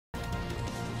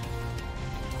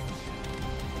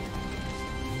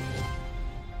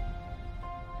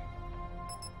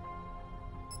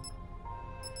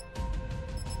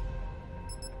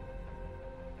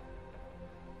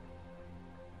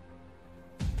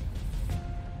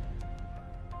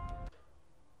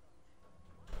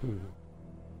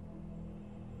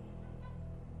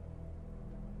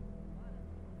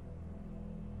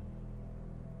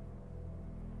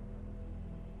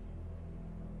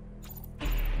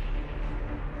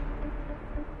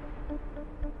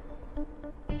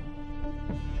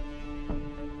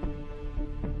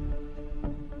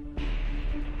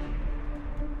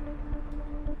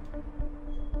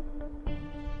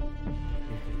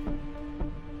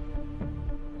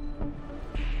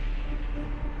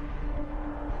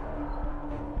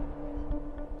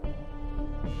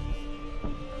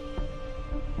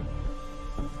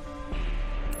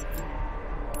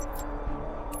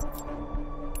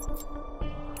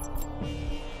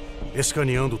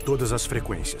Escaneando todas as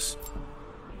frequências.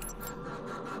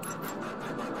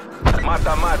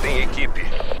 Mata-mata em equipe.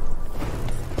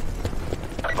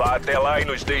 Vá até lá e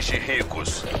nos deixe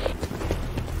ricos.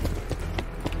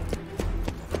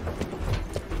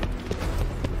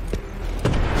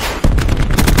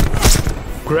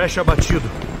 Crash abatido.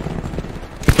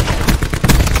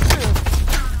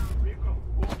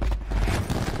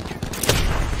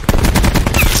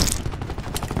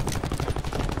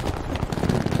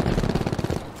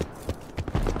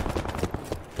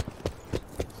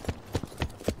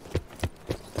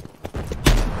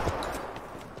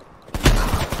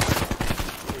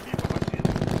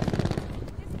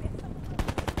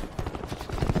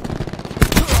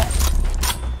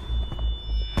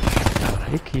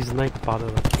 Que snipada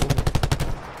lá.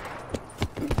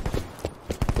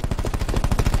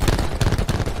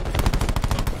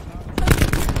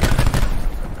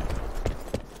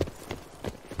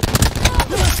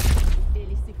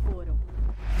 Eles se foram.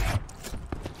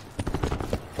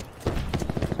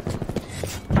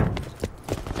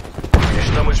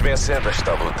 Estamos vencendo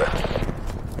esta luta.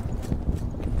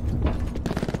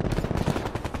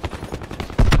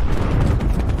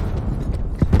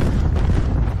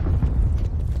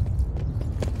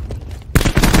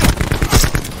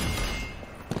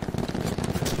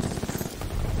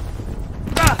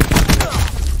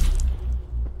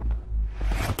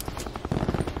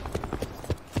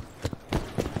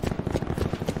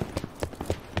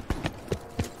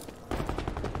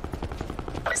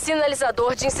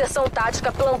 Sinalizador de inserção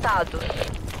tática plantado.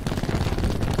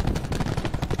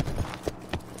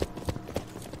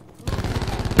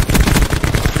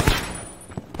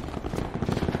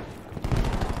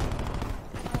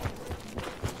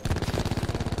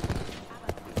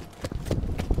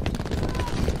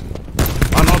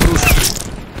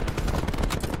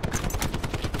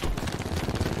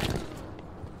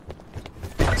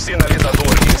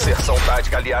 Sinalizador de inserção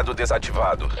tática aliado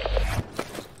desativado.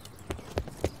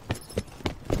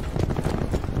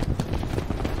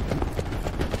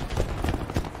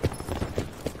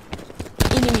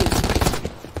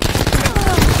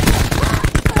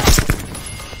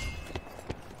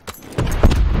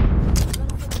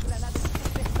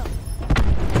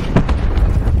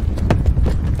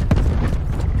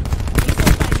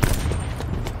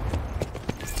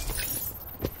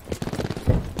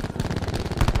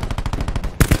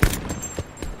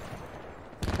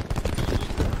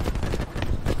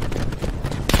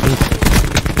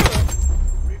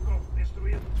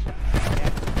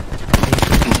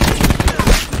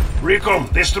 Recon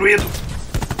destruído.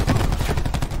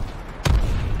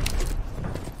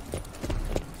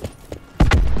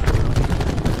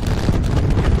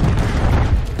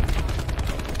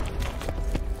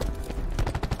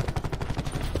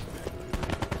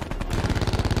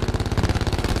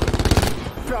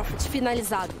 Profit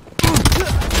finalizado.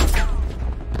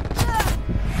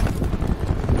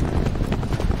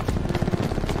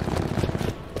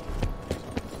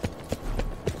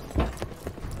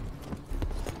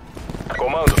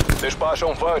 Comando, despacha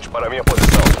um Vant para minha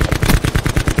posição.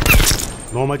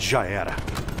 Nômade já era.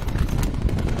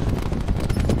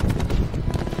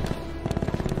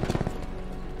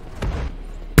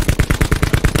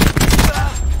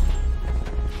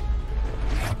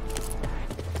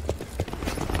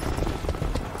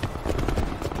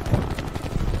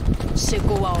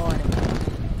 Chegou a hora.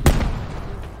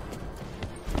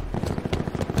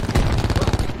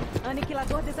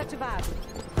 Aniquilador desativado.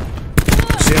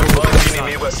 Vant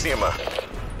inimigo acima.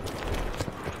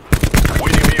 O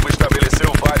inimigo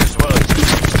estabeleceu vários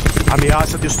Vants.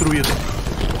 Ameaça destruída.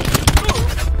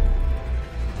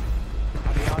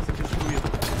 Ameaça destruída.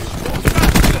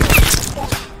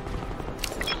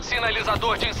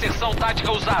 Sinalizador de inserção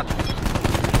tática usado.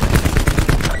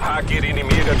 Hacker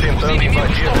inimiga tentando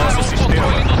invadir nosso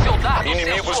sistema.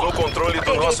 Inimigos no controle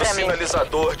do nosso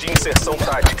sinalizador de inserção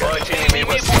tática.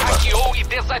 Inimigo acima. Hackeou e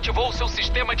desativou seu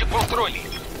sistema de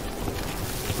controle.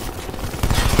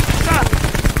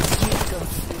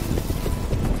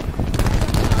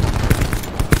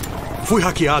 fui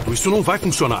hackeado. Isso não vai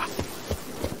funcionar.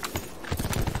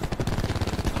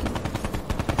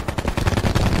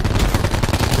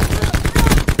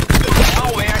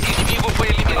 Malware inimigo foi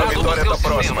eliminado A vitória do tá seu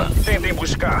próxima. sistema. Tentem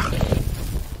buscar.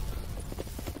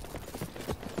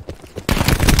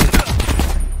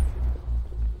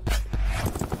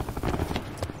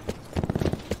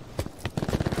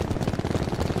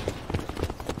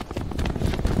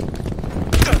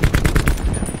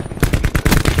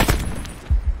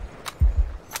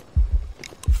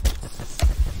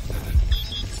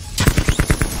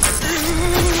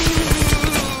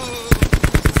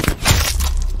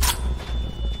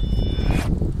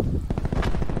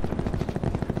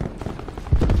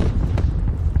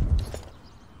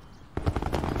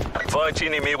 Vante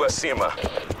inimigo acima.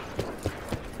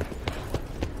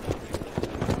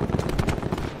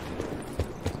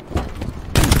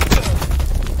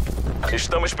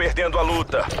 Estamos perdendo a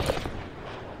luta.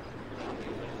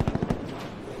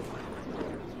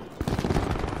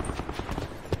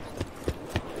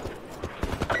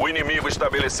 O inimigo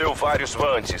estabeleceu vários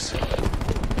vantes.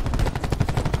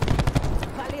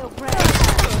 Valeu,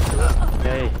 Brad. E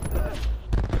aí?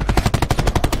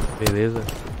 Beleza?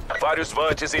 Vários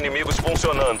vantes inimigos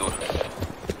funcionando.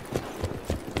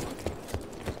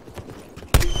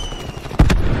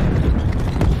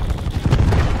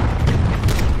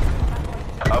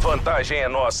 A vantagem é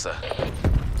nossa.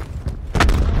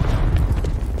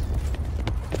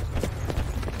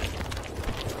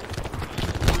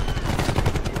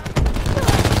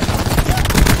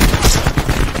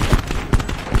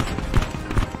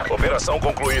 Operação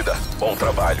concluída. Bom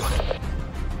trabalho.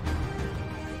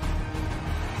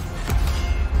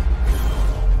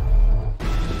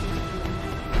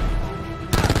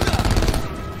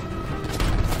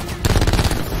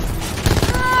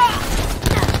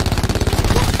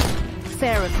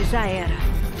 Seraph, já era.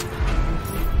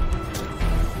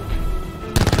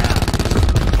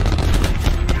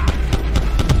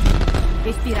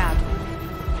 Respirado.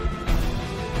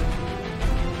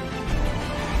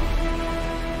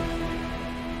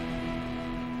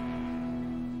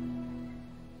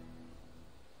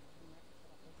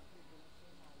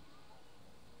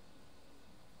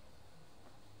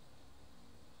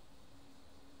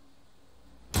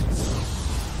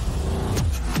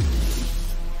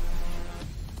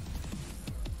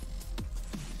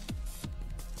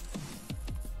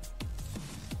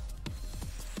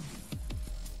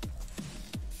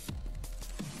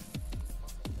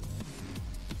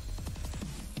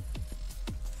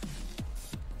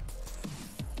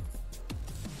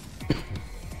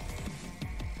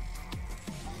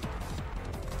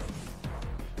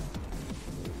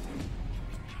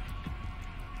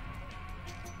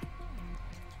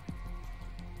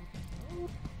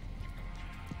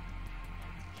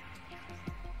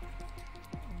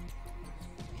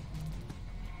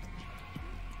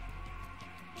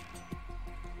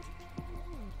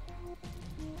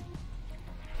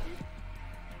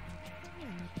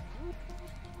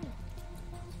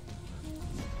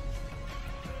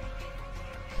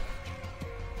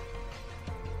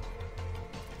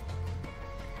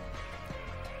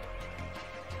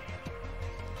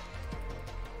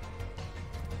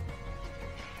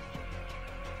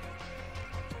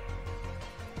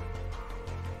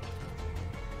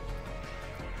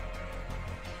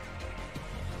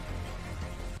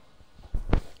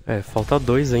 É, falta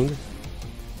 2 ainda.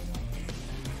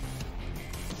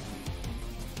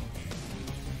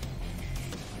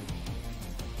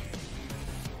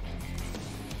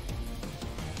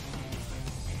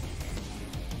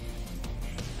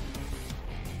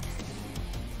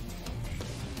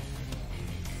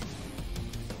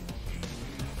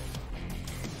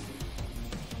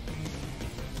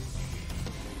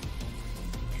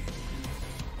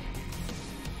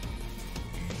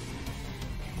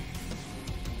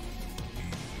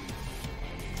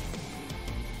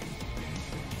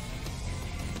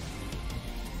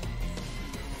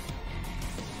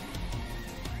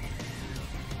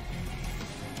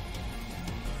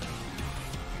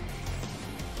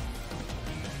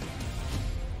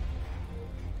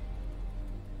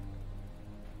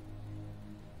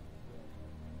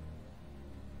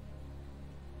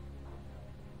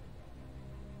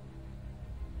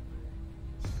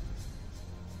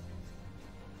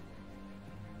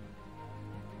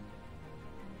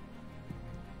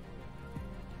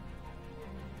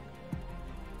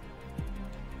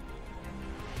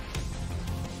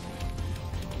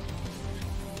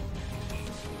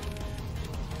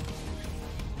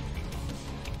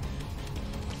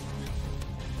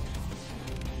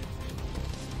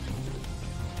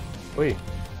 Oi.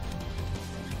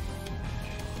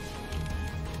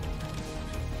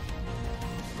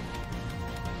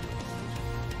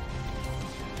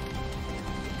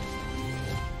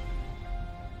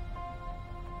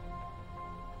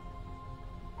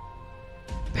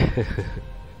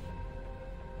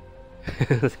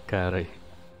 Caralho.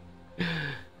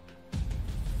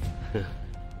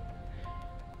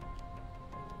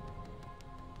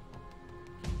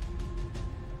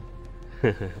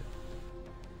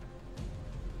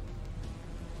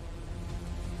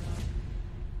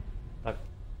 Tá.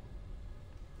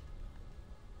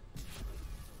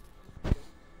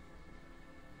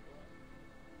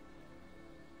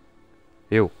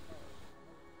 Eu.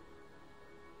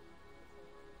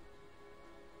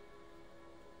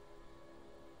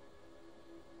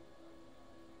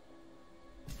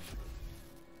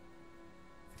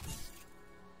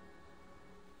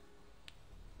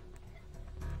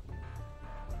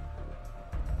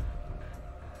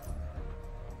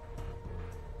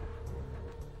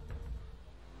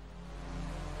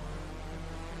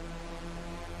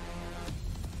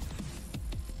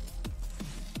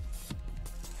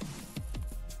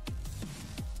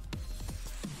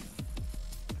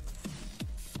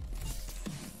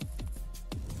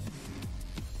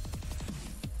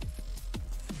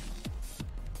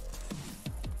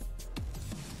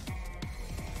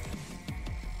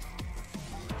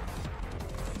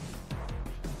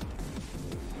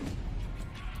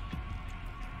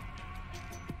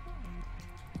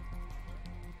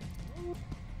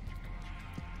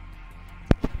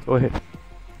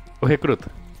 Ô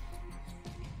recruta.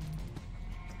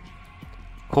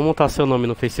 Como tá seu nome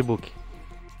no Facebook?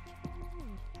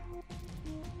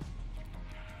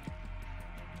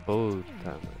 Puta,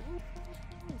 mano.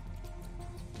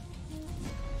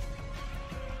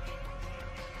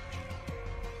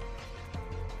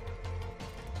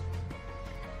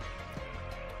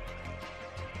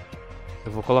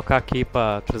 Eu vou colocar aqui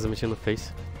pra transmitir no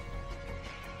Face.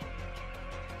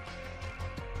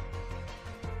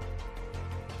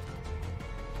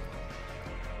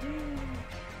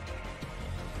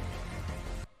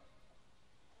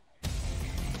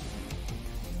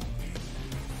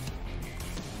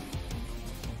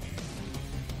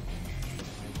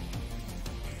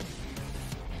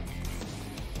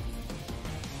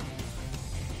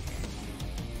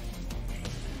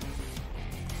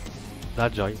 Da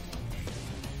Joy.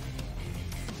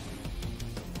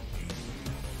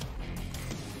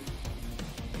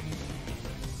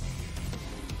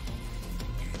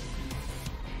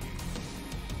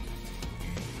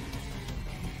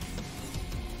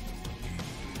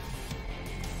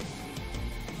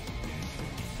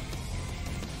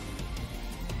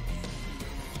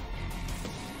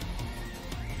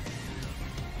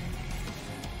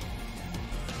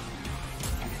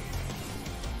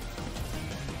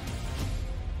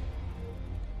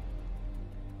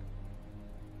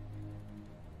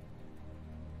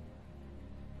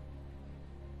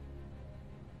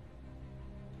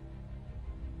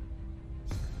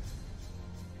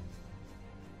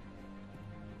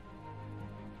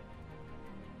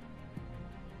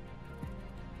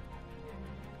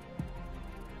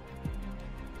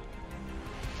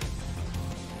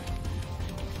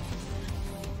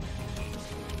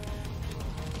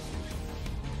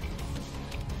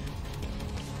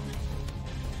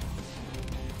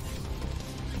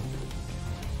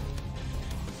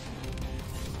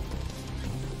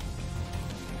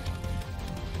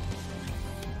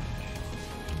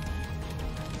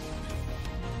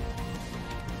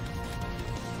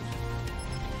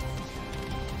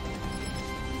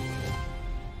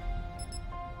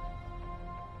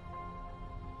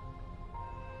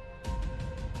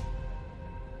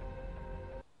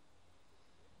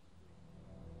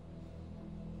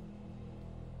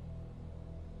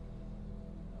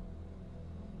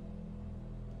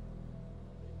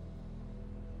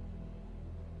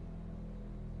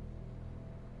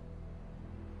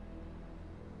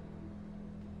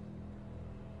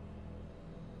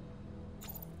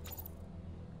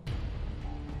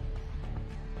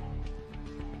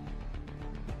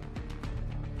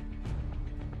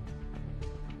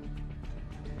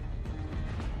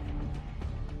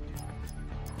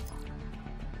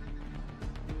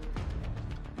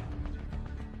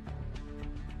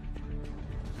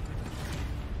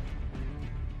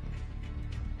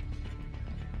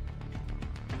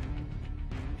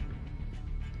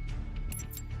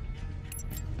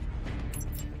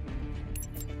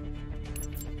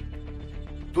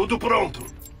 Tudo pronto.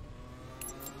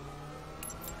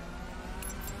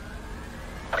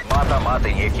 Mata-mata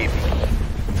em equipe.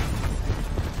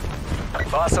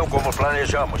 Façam como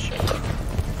planejamos.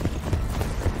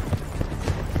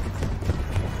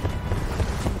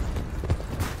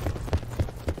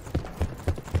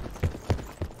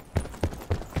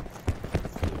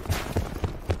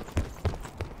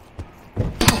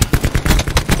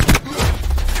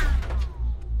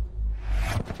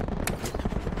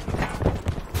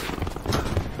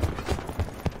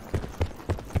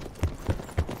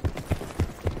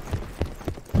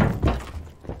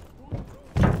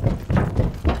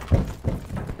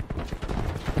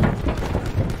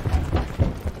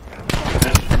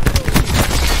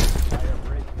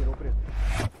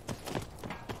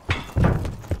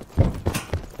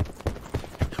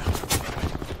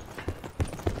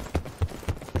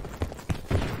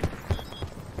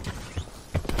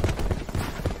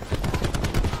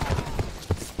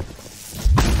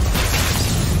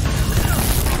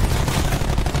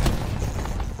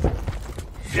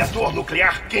 reator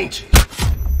nuclear quente.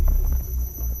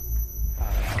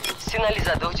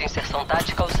 Sinalizador de inserção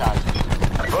tática usado.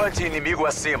 Vant inimigo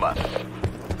acima.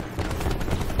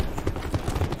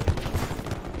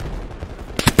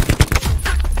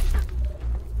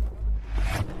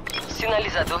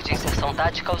 Sinalizador de inserção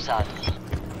tática usado.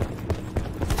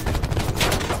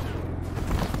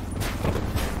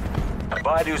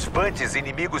 Vários Vantes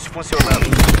inimigos funcionando.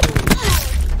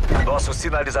 Nosso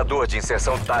sinalizador de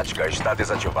inserção tática está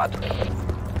desativado.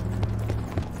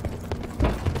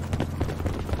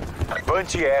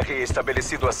 Vant R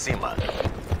estabelecido acima.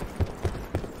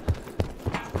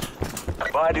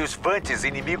 Vários Vantes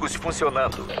inimigos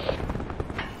funcionando.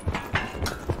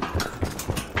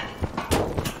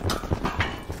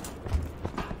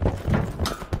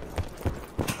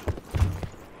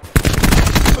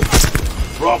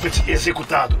 Rocket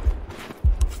executado.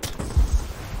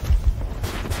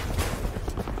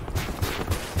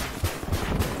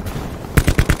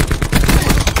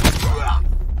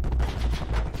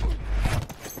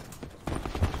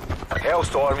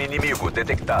 Hellstorm inimigo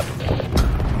detectado.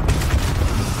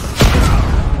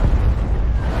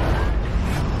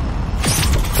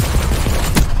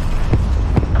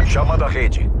 Chamando a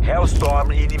rede.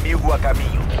 Hellstorm inimigo a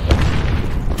caminho.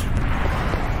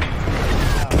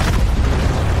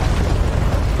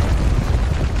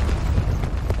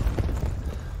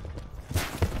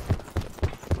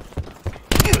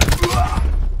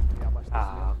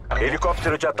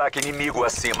 Helicóptero de ataque inimigo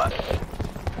acima.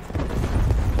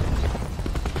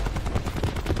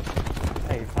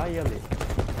 Aí, vai ali.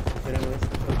 Esperando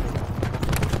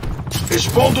esse.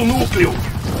 Responda o núcleo.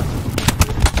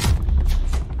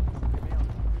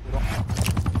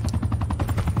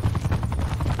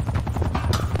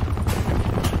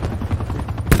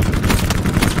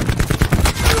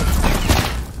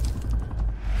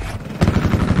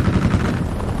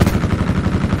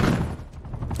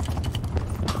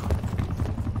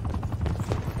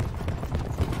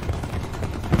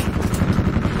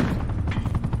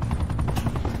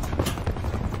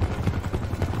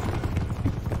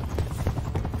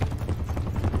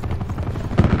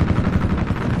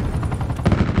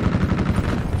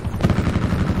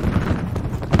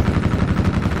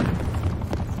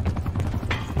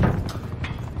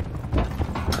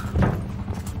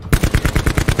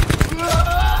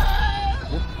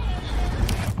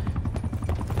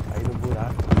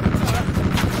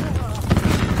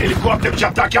 Helicóptero de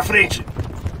ataque à frente.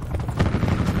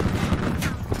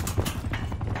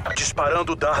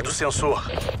 Disparando dardo sensor.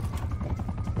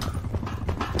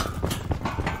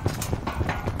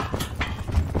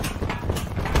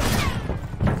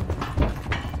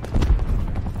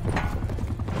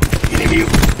 Inimigo.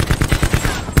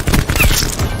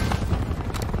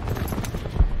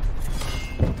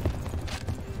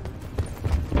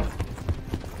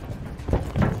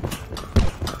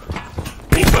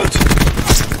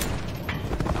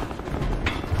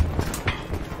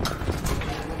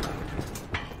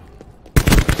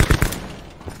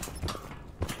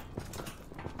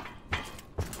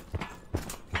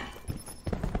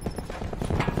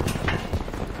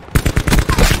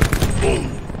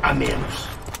 A menos.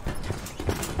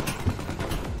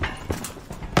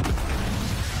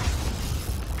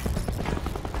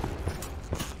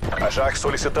 Ajax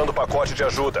solicitando pacote de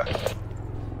ajuda.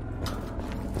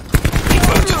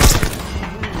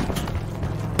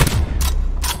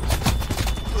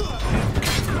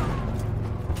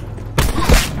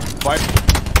 Vai.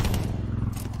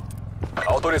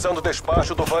 Autorizando o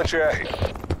despacho do Vant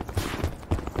R.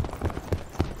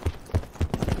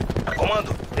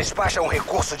 Comando, despacha um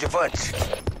recurso de Vant.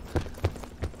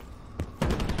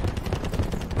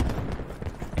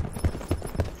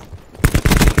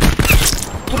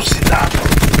 Trucidado.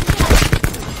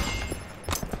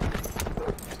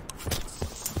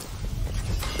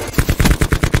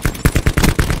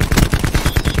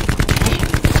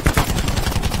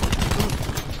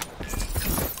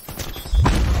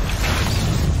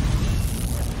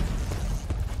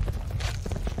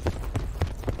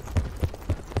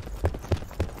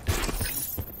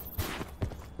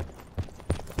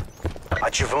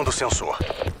 Ativando o sensor.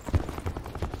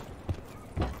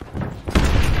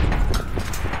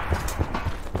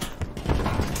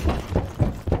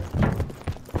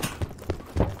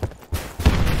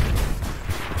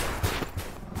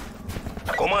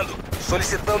 Comando,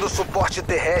 solicitando suporte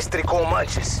terrestre com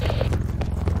mantes.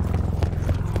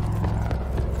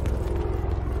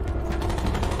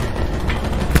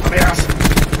 Ameaça.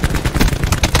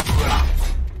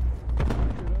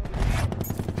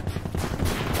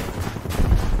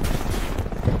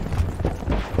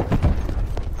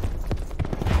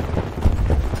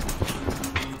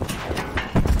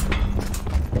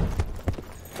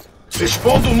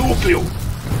 Expondo o núcleo.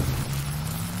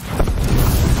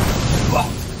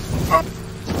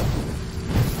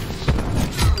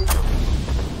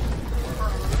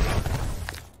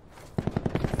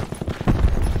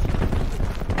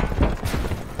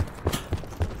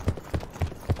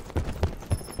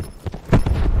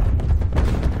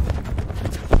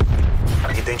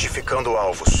 Identificando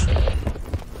alvos.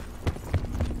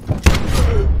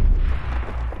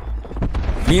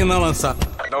 Mina lançada.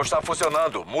 Não está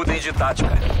funcionando. Mudem de tática.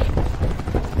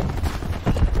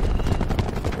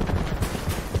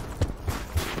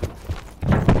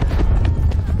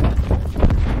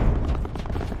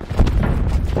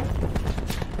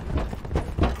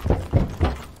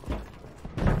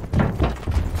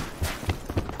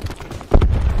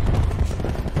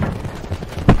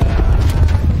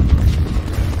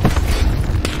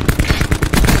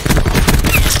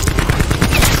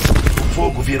 O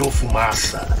fogo virou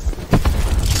fumaça.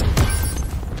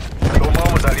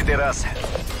 Tomamos a liderança.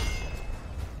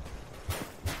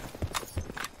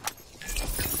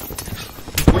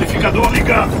 Purificador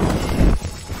ligado.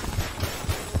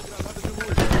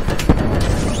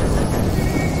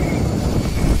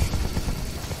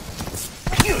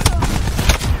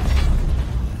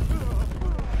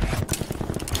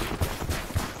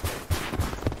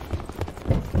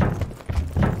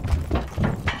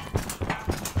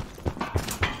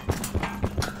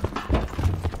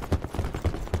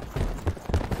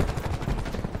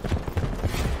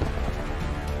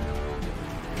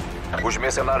 Os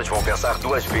mercenários vão pensar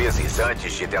 2 vezes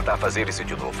antes de tentar fazer isso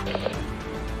de novo.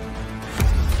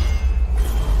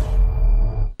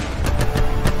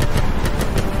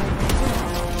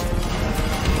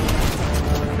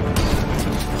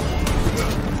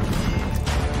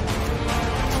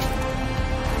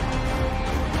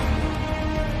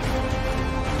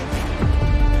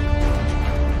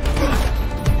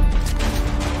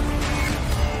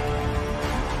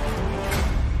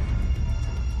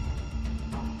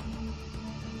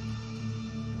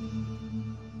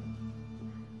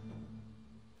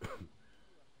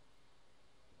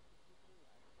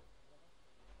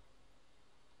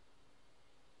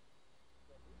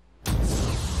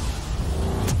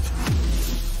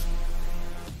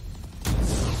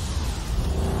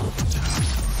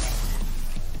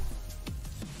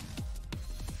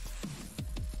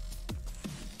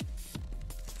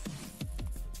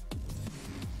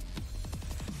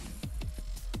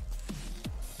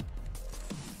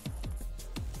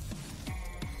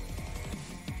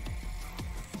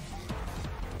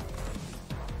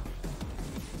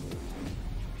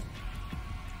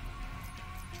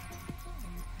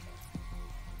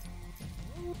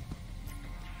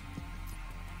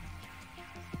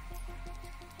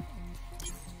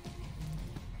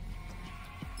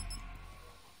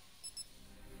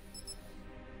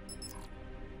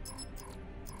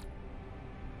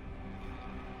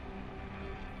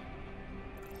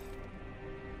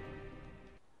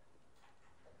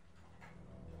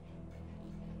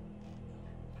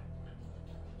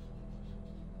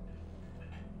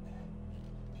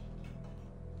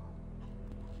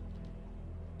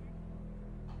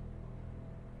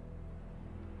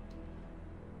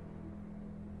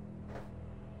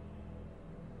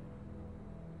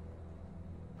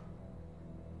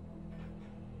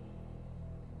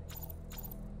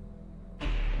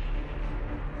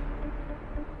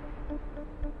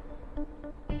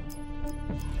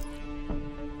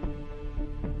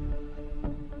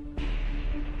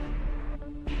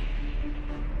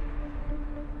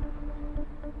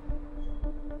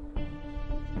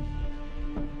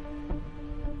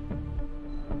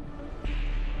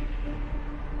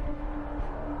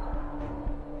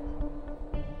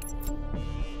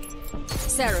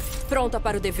 Sarah, pronta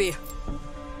para o dever.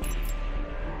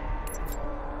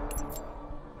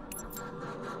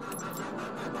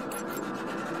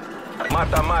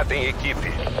 Mata-mata em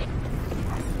equipe.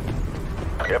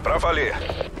 É pra valer.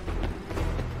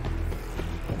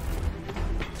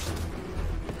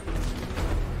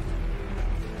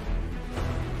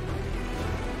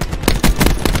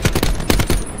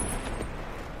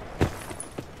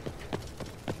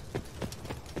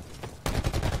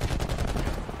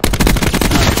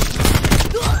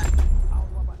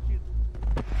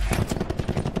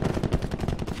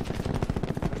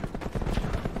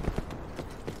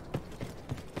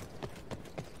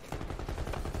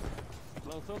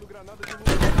 Lançando granada de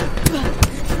luz.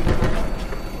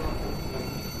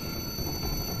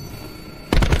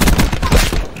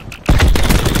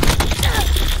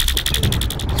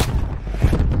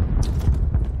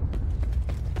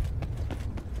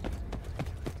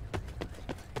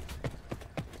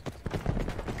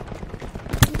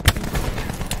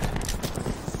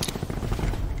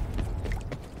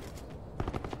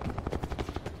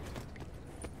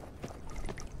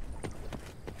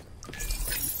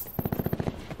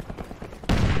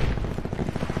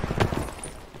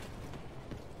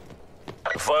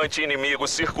 Avante inimigo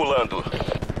circulando.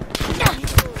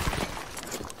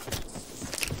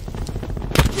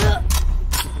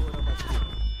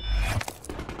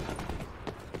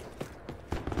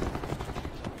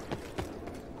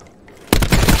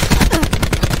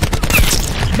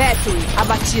 Battery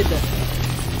abatida.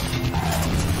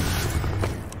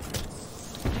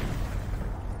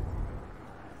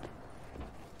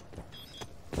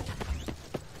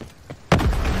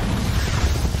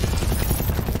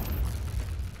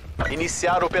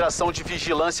 Iniciar operação de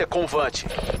vigilância com Vante.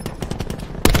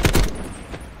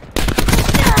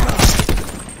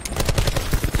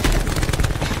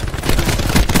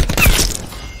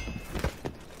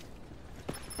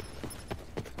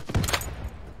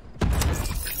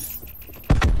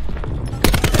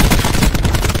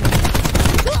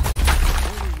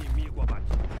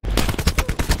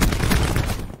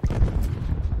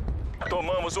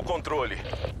 Tomamos o controle.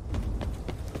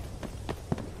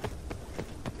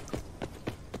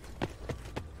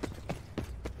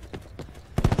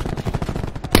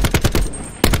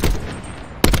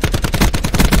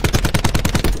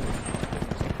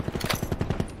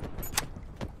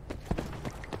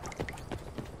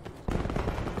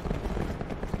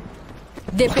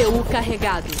 DPU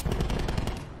carregado.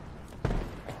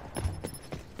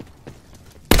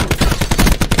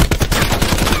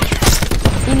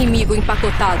 Inimigo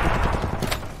empacotado.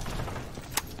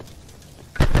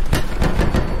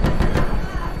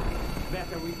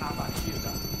 Battery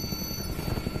abatida.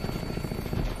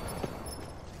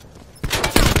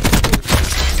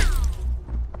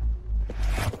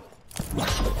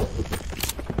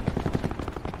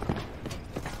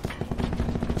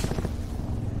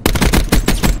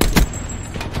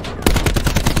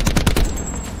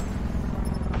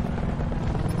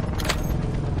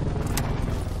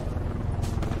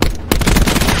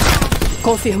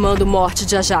 Confirmando morte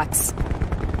de Ajax.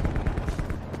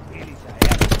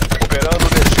 Operando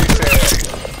DXCR.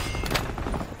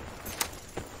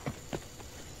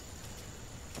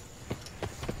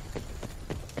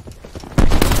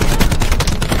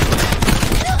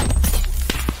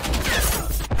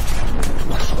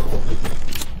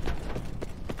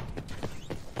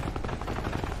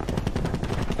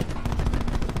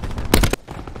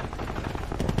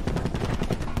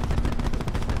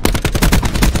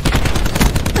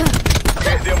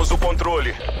 Perdemos o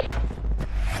controle.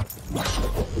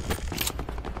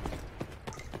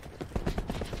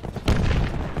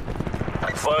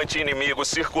 Vante inimigo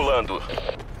circulando.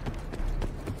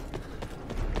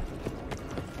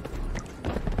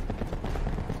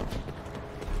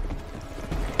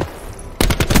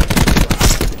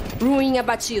 Ruim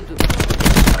abatido.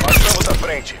 Passamos à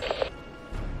frente.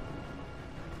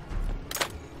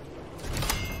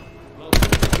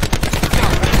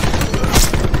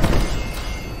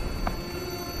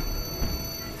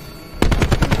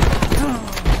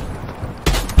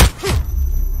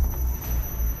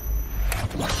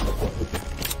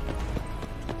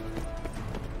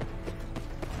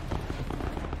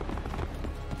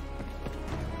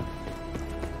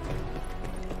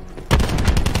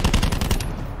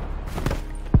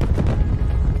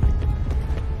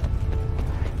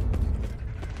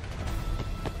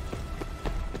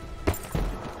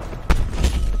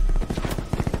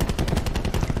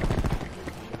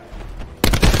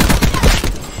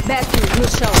 Battery no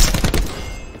chão.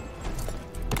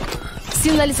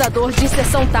 Sinalizador de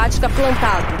inserção tática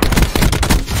plantado.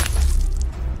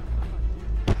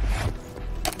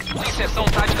 Inserção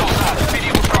tática usada.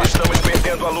 Perigo próximo. Estamos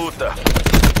perdendo a luta.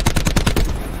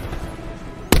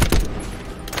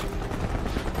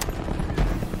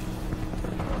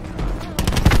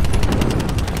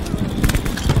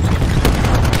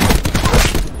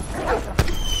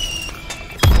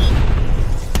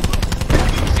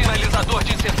 Sinalizador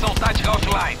de inserção tática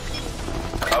offline.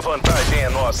 A vantagem é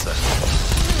nossa.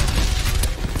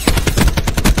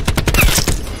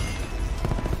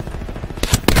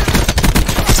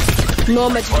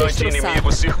 Nômade Vante inimigo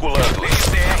destroçado. circulando.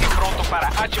 DXCR pronto para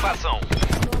ativação.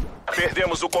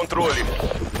 Perdemos o controle.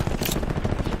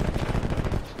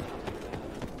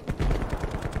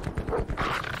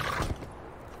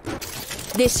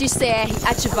 DXCR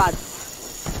ativado.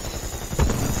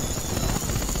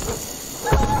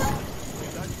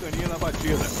 Unidade canina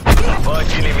abatida.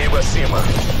 Vante inimigo acima.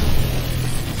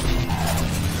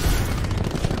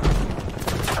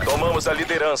 Tomamos a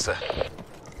liderança.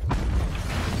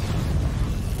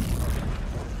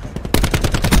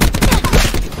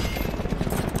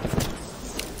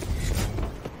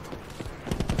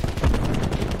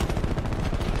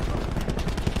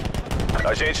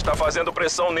 A gente está fazendo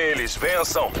pressão neles.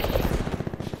 Vençam.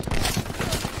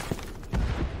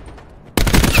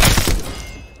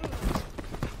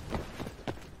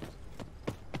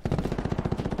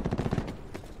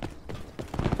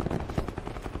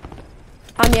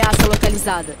 Ameaça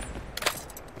localizada.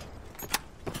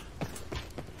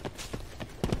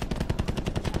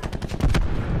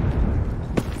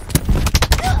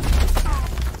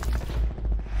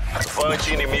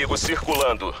 Fante inimigo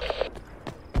circulando.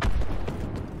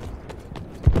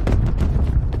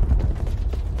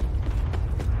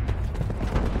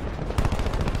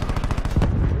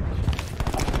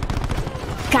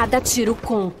 Cada tiro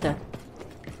conta.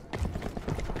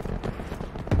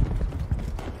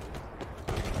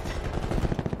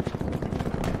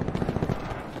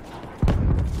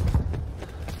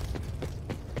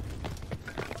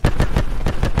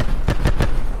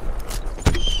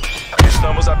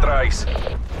 Estamos atrás.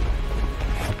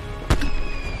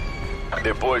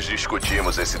 Depois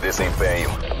discutimos esse desempenho.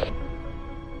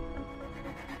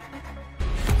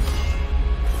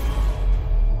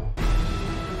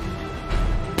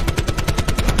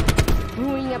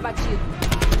 Ruim abatido.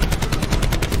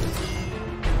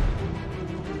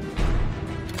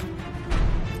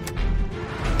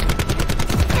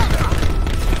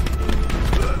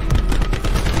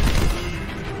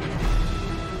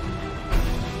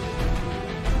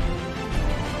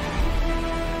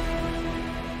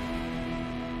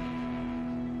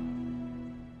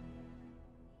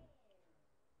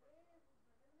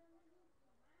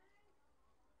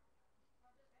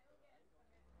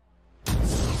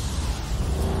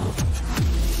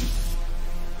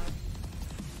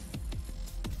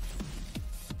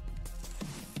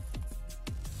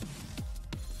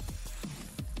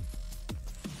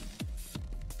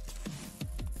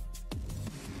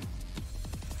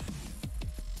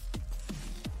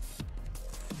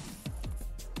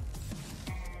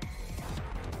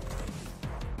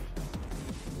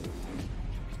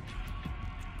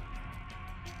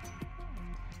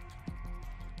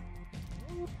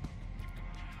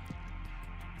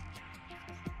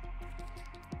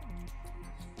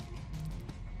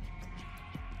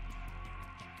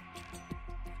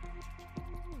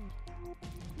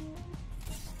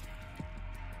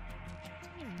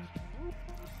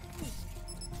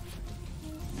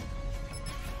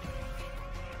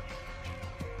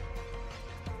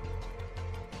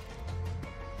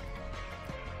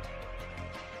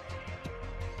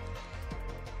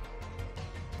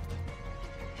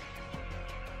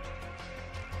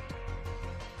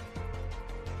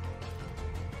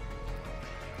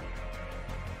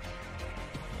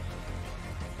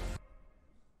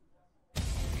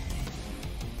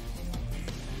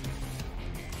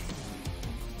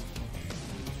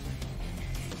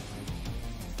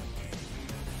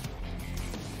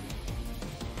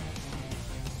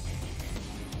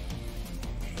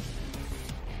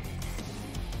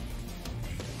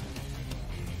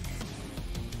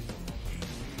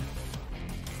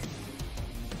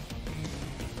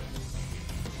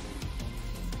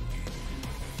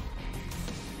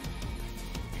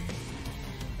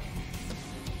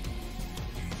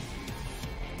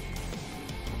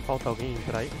 Falta alguém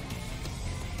entrar aí?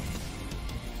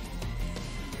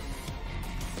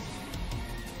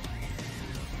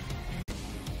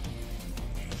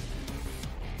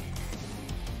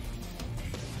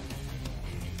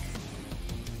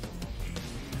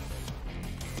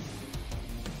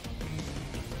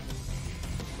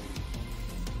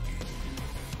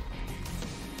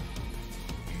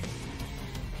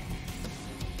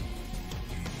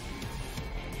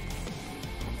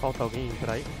 Falta alguém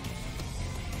entrar aí?